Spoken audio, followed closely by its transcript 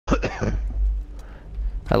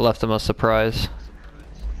I left him a surprise.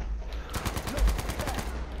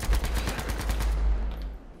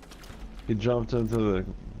 He jumped into the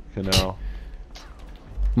canal.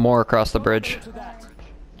 More across the bridge.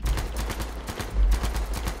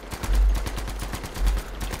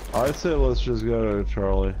 I'd say let's just go to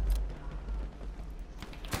Charlie.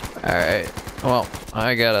 Alright. Well,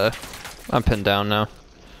 I'm pinned down now.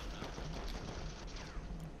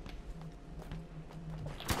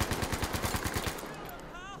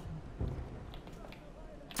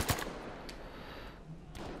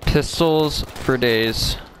 Pistols for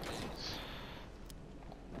days.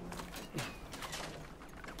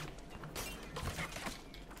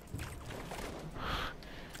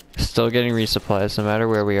 Still getting resupplies no matter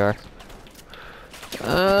where we are.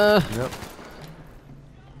 Yep.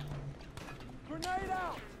 Grenade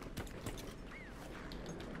out.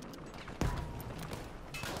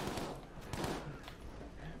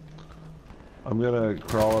 I'm gonna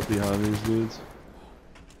crawl up behind these dudes.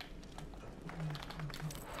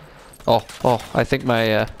 Oh, I think my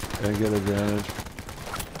And get advantage.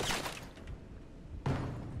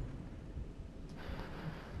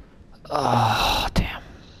 oh, damn.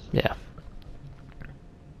 Yeah.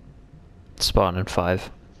 Spawn in 5.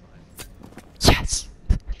 Yes!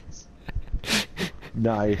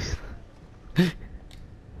 Nice.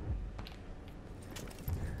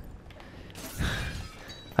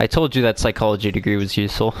 I told you that psychology degree was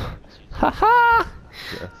useful. Haha!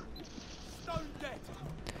 Yeah.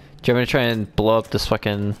 Do you want me to try and blow up this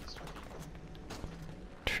fucking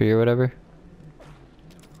tree or whatever?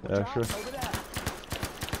 Yeah, sure.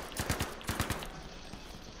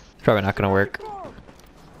 Probably not gonna work.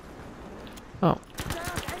 Oh.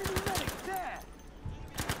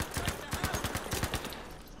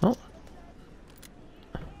 Oh.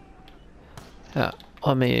 Yeah,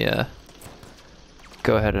 let me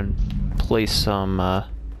go ahead and place some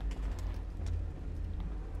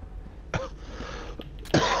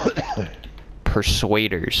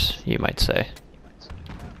persuaders, you might say.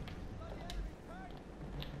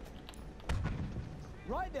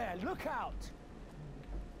 Right there, look out.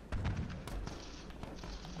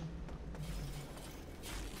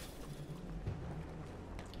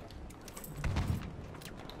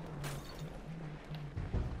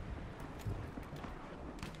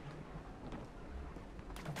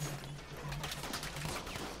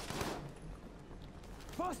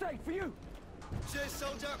 First aid for you. Cheers,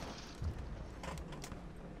 soldier.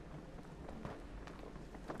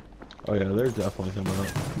 Oh yeah, they're definitely coming up.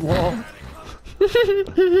 Whoa.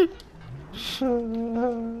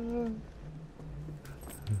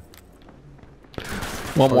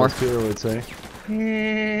 One more. Peter would say.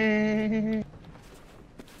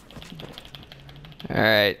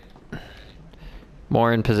 Alright.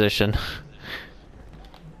 More in position.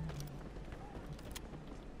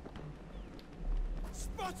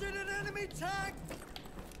 Spotted an enemy tank.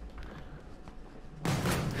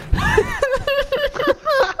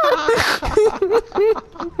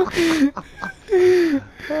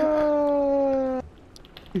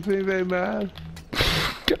 You think they mad?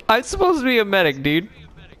 I'm supposed to be a medic, dude.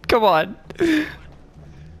 Come on. Oh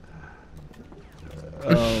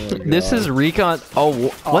my God. This is recon.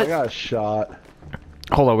 Oh, Oh, what? I got shot.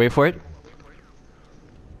 Hold on, wait for it.